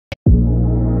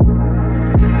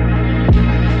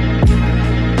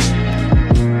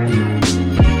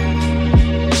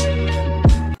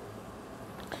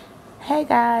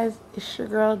guys, it's your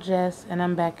girl Jess, and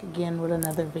I'm back again with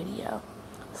another video.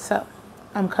 So,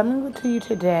 I'm coming to you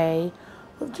today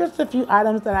with just a few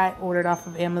items that I ordered off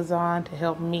of Amazon to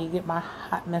help me get my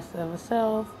hot mess of a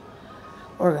self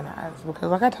organized. Because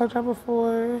like I told y'all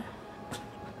before,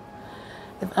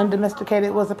 if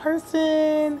Undomesticated was a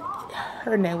person,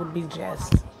 her name would be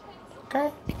Jess. Okay?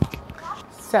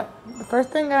 So, the first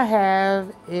thing I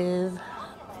have is,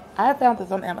 I found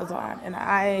this on Amazon, and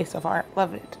I, so far,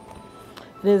 love it.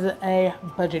 It is a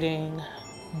budgeting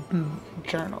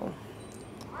journal.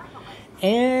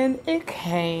 And it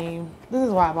came, this is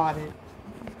why I bought it.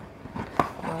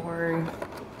 Don't worry.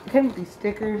 It came with these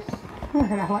stickers.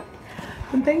 And I like,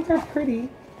 and things are pretty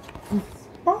and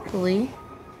sparkly.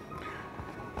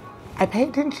 I pay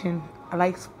attention. I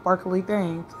like sparkly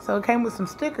things. So it came with some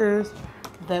stickers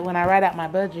that when I write out my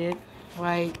budget,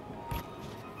 like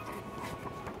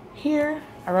here,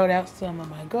 I wrote out some of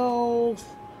my goals.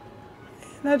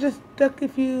 And I just stuck a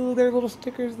few, their little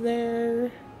stickers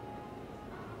there.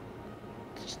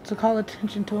 Just to call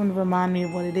attention to and remind me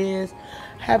of what it is.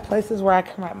 I have places where I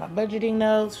can write my budgeting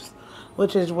notes,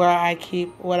 which is where I keep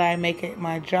what I make at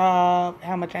my job,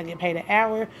 how much I get paid an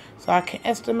hour, so I can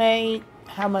estimate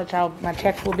how much my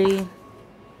check will be.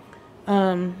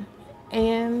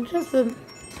 And just it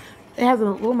has a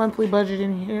little monthly budget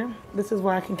in here. This is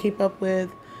where I can keep up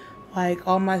with like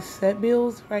all my set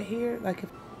bills right here. Like if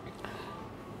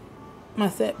my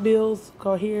set bills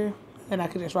go here, and I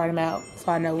can just write them out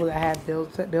so I know what I have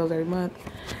set bills every month.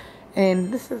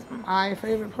 And this is my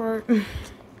favorite part.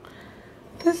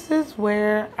 This is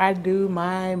where I do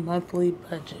my monthly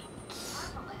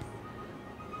budgets.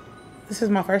 This is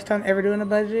my first time ever doing a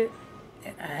budget.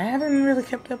 And I haven't really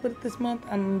kept up with it this month.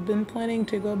 I've been planning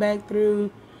to go back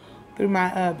through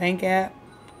my bank app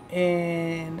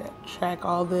and track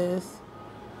all this.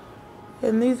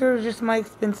 And these are just my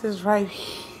expenses right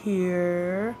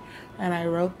here. And I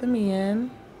wrote them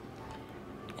in.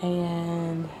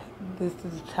 And this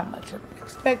is how much I'm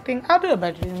expecting. I'll do a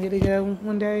budgeting video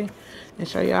one day and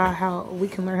show y'all how we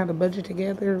can learn how to budget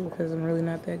together, because I'm really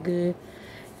not that good.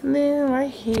 And then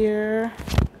right here,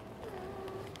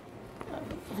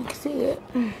 if you can see it,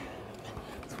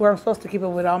 it's where I'm supposed to keep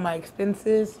up with all my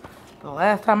expenses. The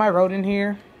last time I wrote in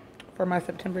here for my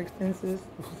September expenses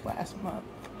was last month.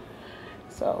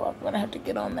 So I'm gonna have to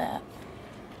get on that.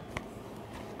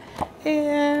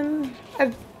 And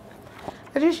I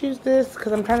just use this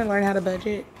because I'm trying to learn how to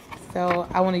budget. So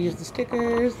I want to use the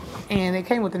stickers. And it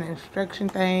came with an instruction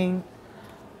thing,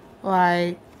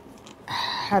 like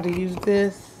how to use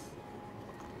this.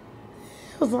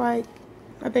 It was like,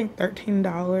 I think $13.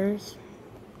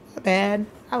 Not bad.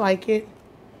 I like it.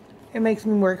 It makes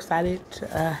me more excited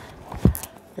to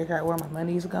figure out where my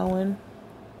money's going.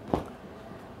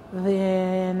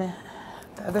 Then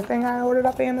the other thing I ordered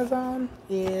off Amazon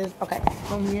is, okay,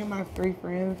 so me and my 3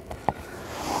 friends,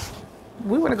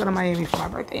 we want to go to Miami for my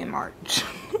birthday in March.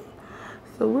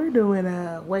 So we're doing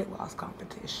a weight loss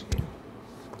competition.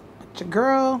 But your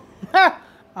girl,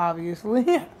 obviously,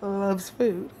 loves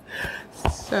food.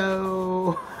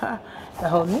 So to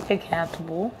hold me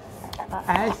accountable,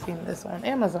 I seen this on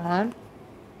Amazon.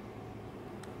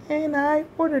 And I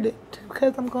ordered it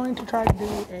because I'm going to try to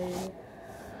do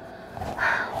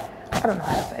I don't know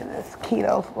how to say this,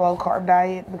 keto low carb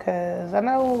diet, because I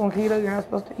know on keto you're not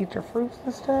supposed to eat your fruits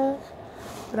and stuff,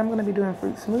 but I'm going to be doing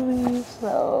fruit smoothies,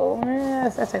 so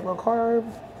yes, I say low carb.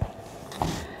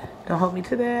 Don't hold me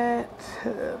to that,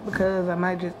 because I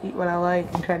might just eat what I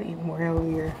like and try to eat more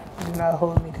healthier. Do not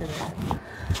hold me to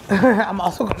that.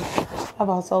 I've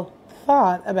also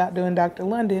thought about doing Dr.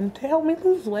 London to help me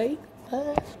lose weight,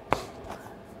 but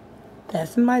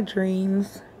that's in my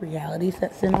dreams. Reality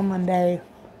sets in on Monday.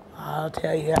 I'll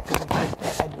tell you after the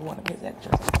birthday, I do want to get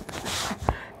exercise.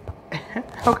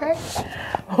 Okay?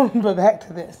 But back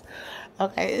to this.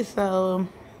 Okay, so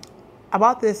I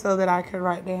bought this so that I could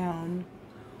write down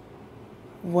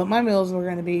what my meals were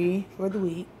going to be for the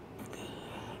week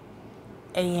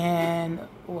and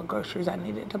what groceries I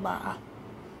needed to buy.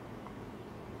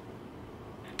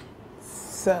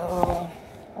 So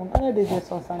I'm going to do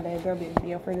this on Sunday. There'll be a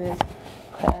video for this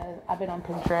because I've been on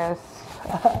Pinterest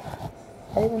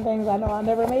saving things I know I'll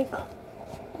never make,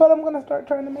 but I'm going to start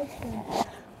trying to make them.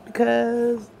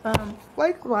 Because,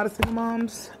 like a lot of single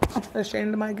moms, I'm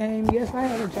ashamed of my game. Yes, I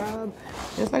have a job.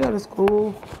 Yes, I go to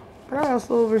school. But I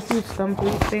also receive some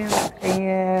food stamps.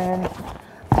 And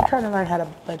I'm trying to learn how to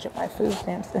budget my food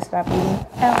stamps and stop eating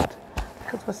out.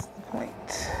 Because what's the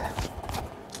point?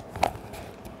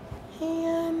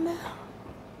 And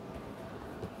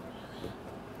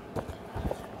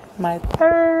my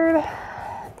third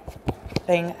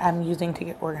thing I'm using to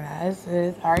get organized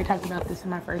is, I already talked about this in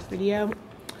my first video.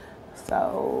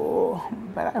 So,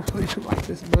 but I really do like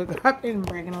this book. I've been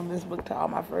bragging on this book to all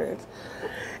my friends.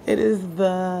 It is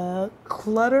the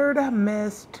Cluttered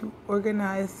Mess to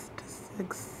Organized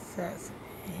Success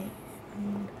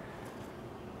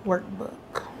workbook.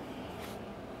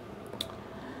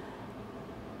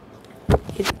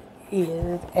 It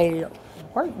is a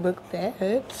workbook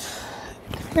that,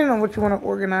 depending on what you want to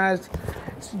organize,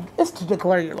 it's to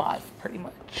declare your life, pretty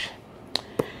much.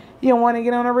 You don't want to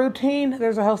get on a routine?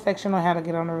 There's a whole section on how to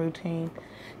get on a routine.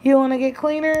 You want to get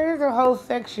cleaner? There's a whole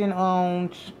section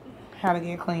on how to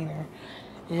get cleaner.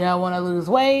 You don't want to lose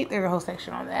weight? There's a whole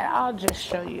section on that. I'll just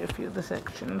show you a few of the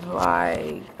sections.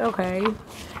 Like, okay,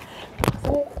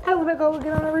 so I want to go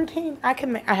get on a routine. I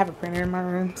have a printer in my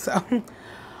room, so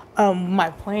my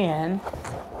plan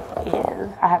is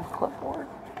I have a clipboard.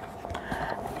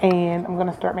 And I'm going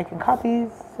to start making copies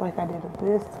like I did of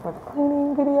this for the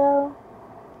cleaning video,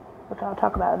 which I'll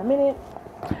talk about in a minute.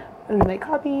 I'm going to make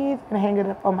copies and hang it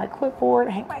up on my clipboard.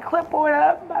 Hang my clipboard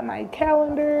up by my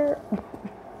calendar.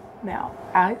 Now,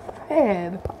 I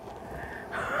said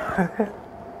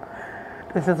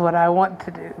this is what I want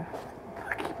to do.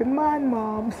 But keep in mind,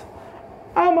 moms,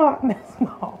 I'm a hot mess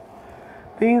mom.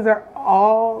 These are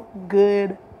all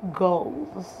good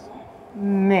goals.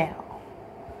 Now,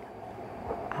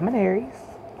 I'm an Aries.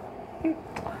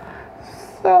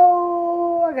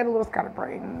 So I got a little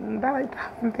scatterbrained. I like to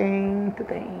hop from thing to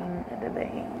thing to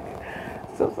thing.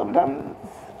 So sometimes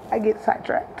I get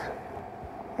sidetracked.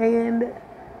 And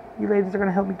you ladies are going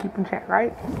to help me keep in check,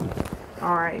 right?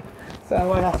 Alright. So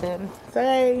like I said,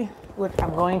 say, which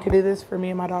I'm going to do this for me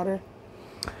and my daughter.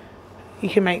 You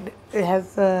can make, it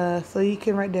has, so you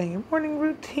can write down your morning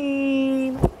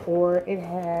routine, or it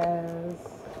has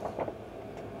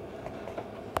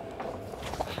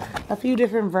a few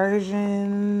different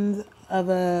versions of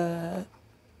a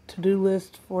to-do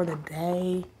list for the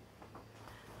day.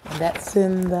 And that's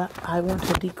in the, I want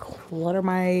to declutter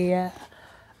my,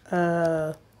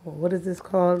 what is this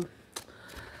called?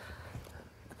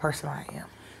 The person I am.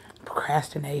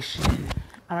 Procrastination.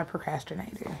 I'm a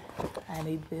procrastinator. I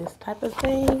need this type of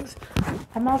things.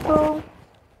 I'm also,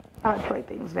 I like to write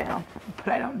things down, but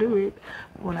I don't do it.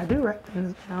 When I do write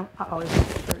things down, I always get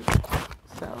it straight.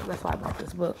 So that's why I bought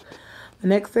this book. The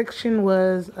next section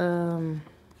was,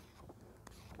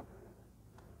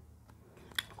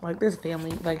 like this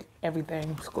family, like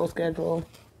everything, school schedule,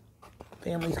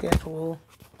 family schedule.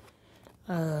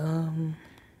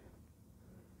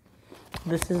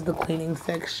 This is the cleaning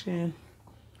section.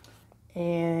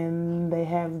 And they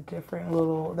have different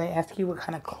little, they ask you what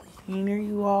kind of cleaner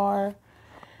you are.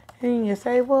 And you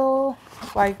say, well,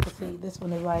 like, let's see, this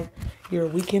one is like, you're a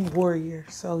weekend warrior.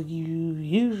 So you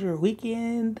use your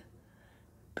weekend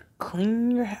to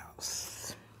clean your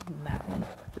house. That one.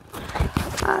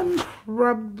 I'm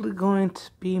probably going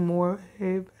to be more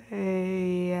of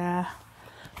a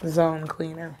zone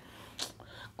cleaner.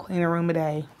 Clean a room a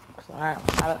day. So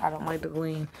I don't like to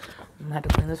clean. I'm gonna have to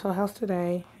clean this whole house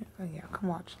today. Oh, yeah, come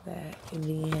watch that. And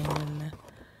then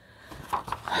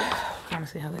trying to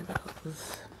see how that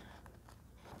goes.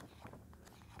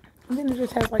 And then it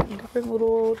just has like different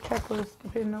little checklists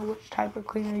depending on which type of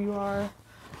cleaner you are.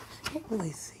 You can't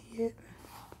really see it.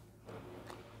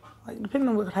 Like depending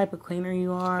on what type of cleaner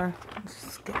you are,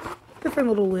 just get different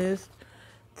little lists.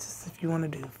 This is if you want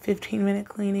to do 15-minute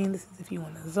cleaning. This is if you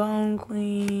want to zone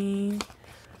clean.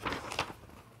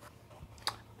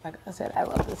 Like I said, I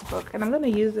love this book, and I'm going to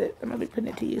use it. I'm going to be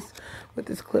putting it to use with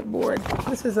this clipboard.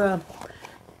 This is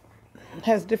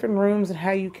has different rooms and how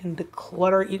you can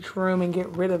declutter each room and get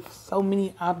rid of so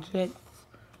many objects.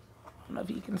 I don't know if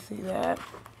you can see that.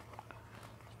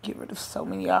 Get rid of so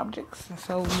many objects in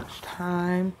so much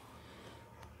time.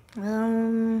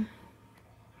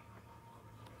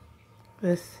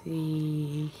 Let's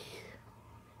see.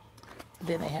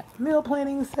 Then they have the meal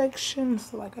planning section.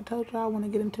 So like I told you, I want to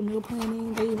get into meal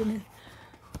planning. They even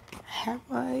have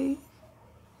like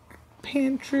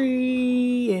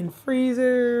pantry and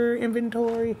freezer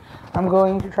inventory. I'm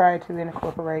going to try to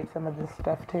incorporate some of this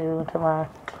stuff too into my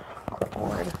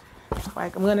clipboard.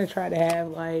 Like I'm going to try to have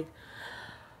like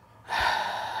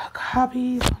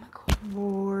copies on a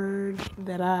clipboard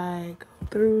that I go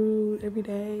through every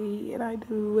day and I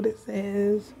do what it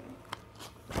says.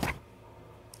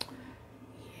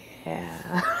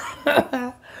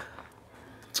 Yeah.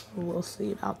 We'll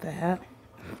see about that.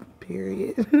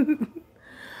 Period.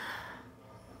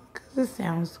 Because it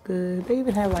sounds good. They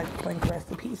even have like blank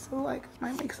recipes. So like I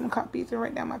might make some copies and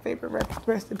write down my favorite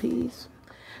recipes.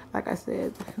 Like I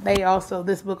said,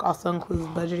 this book also includes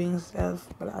budgeting stuff.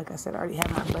 But like I said, I already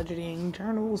have my budgeting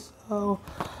journals. So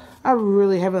I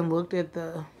really haven't looked at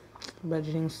the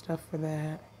budgeting stuff for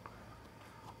that.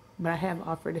 But I have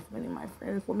offered, if any of my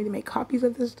friends want me to make copies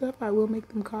of this stuff, I will make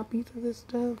them copies of this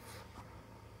stuff.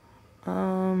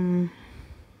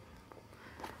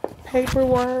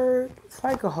 Paperwork. It's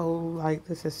like a whole, like,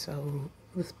 this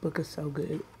book is so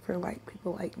good for, like,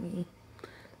 people like me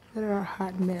that are a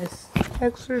hot mess.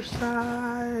 Exercise.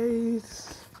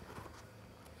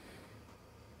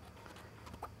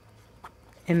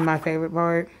 And my favorite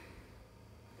part,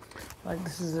 like,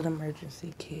 this is an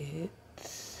emergency kit.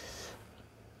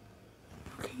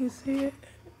 Can you see it?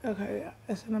 Okay, yeah,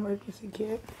 it's an emergency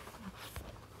kit.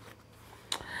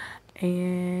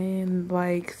 And,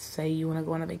 like, say you want to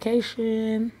go on a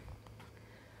vacation.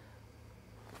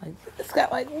 Like, it's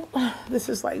got, like, this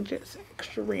is, like, just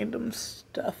extra random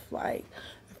stuff, like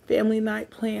a family night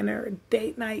planner, a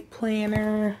date night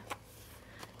planner.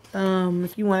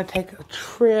 If you want to take a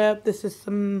trip, this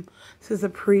is a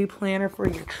pre-planner for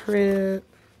your trip.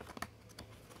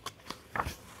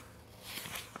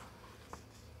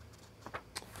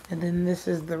 And then this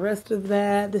is the rest of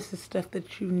that. This is stuff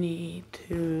that you need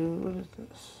to, what is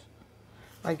this?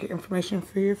 Like your information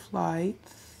for your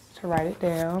flights, to write it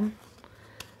down.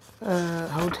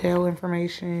 Hotel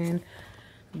information,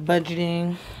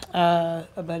 budgeting, a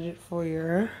budget for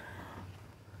your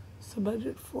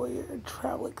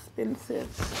travel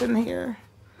expenses in here.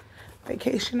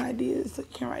 Vacation ideas, so you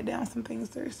can write down some things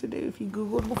there's to do if you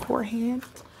Google beforehand.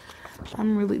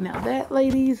 Now that,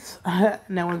 ladies,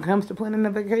 now when it comes to planning a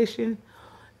vacation,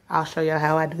 I'll show you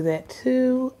how I do that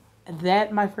too.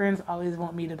 That, my friends always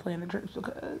want me to plan the trips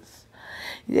because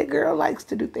your girl likes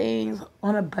to do things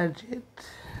on a budget.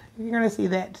 You're going to see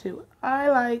that too. I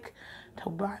like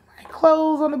to buy my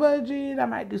clothes on a budget. I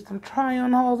might do some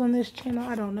try-on hauls on this channel.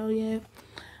 I don't know yet.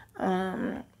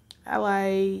 I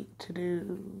like to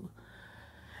do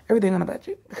everything on a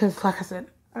budget because, like I said,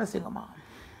 I'm a single mom.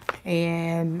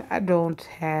 And I don't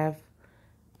have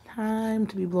time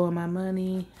to be blowing my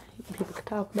money. People can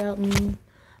talk about me.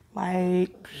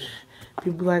 Like,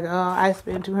 people be like, oh, I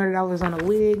spent $200 on a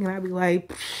wig. And I'd be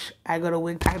like, I go to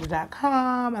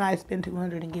wigtypes.com and I spend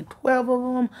 $200 and get 12 of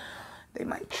them. They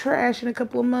might trash in a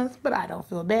couple of months, but I don't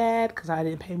feel bad because I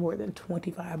didn't pay more than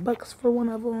 $25 for one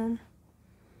of them.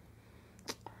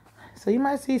 So you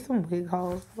might see some wig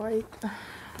hauls, like...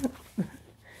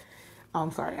 Oh,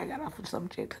 I'm sorry, I got off the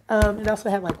subject. It also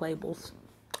had like labels.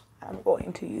 I'm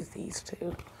going to use these too.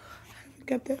 I haven't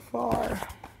got that far.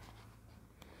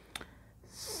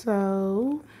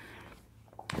 So,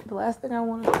 the last thing I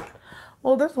want to...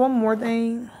 Well, there's one more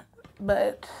thing,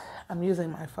 but I'm using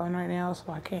my phone right now,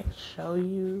 so I can't show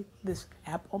you this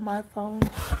app on my phone.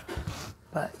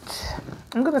 But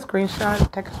I'm going to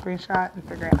take a screenshot, and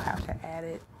figure out how to add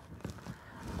it.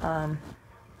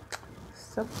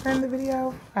 Somewhere in the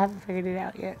video. I haven't figured it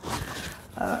out yet.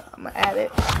 I'm gonna add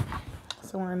it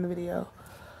somewhere in the video.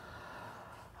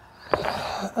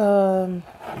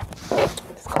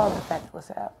 It's called the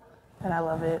Fabulous app, and I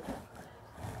love it.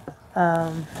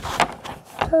 I'll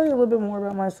tell you a little bit more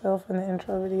about myself in the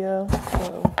intro video,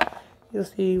 so you'll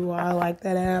see why I like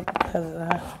that app because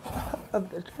of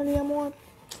the journey I'm on.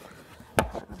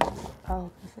 I'll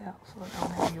this out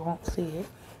so you won't see it.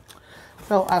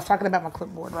 So I was talking about my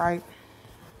clipboard, right?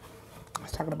 I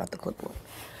was talking about the clipboard.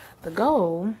 The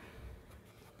goal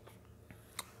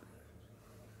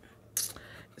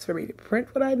is for me to print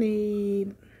what I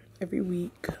need every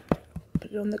week,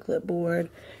 put it on the clipboard,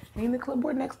 hang the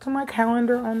clipboard next to my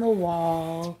calendar on the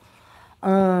wall,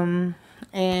 and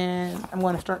I'm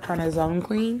going to start trying to zone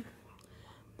clean.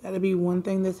 That'll be one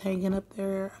thing that's hanging up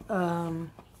there. I'm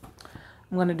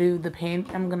going to do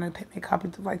I'm going to make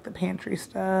copies of like the pantry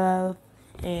stuff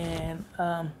and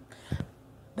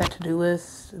that to-do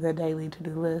list, the daily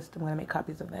to-do list. I'm going to make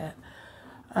copies of that.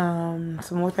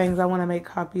 Some more things I want to make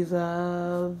copies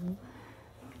of,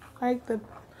 like the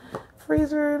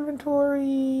freezer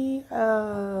inventory.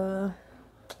 I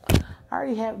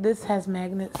already have, this has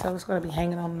magnets, so it's going to be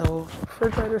hanging on the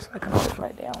refrigerator so I can always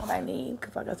write down what I need.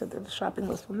 Because like I said, there's a shopping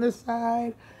list on this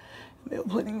side, meal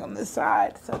planning on this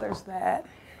side, so there's that.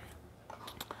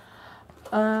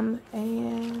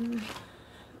 And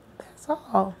that's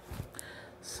all.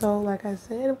 So, like I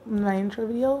said, my intro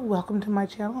video, welcome to my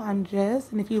channel. I'm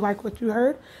Jess, and if you like what you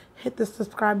heard, hit the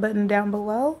subscribe button down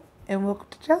below, and welcome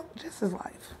to Jess's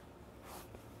life.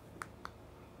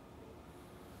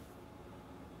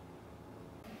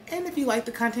 And if you like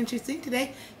the content you see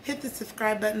today, hit the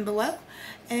subscribe button below,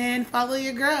 and follow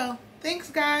your girl.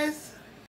 Thanks, guys.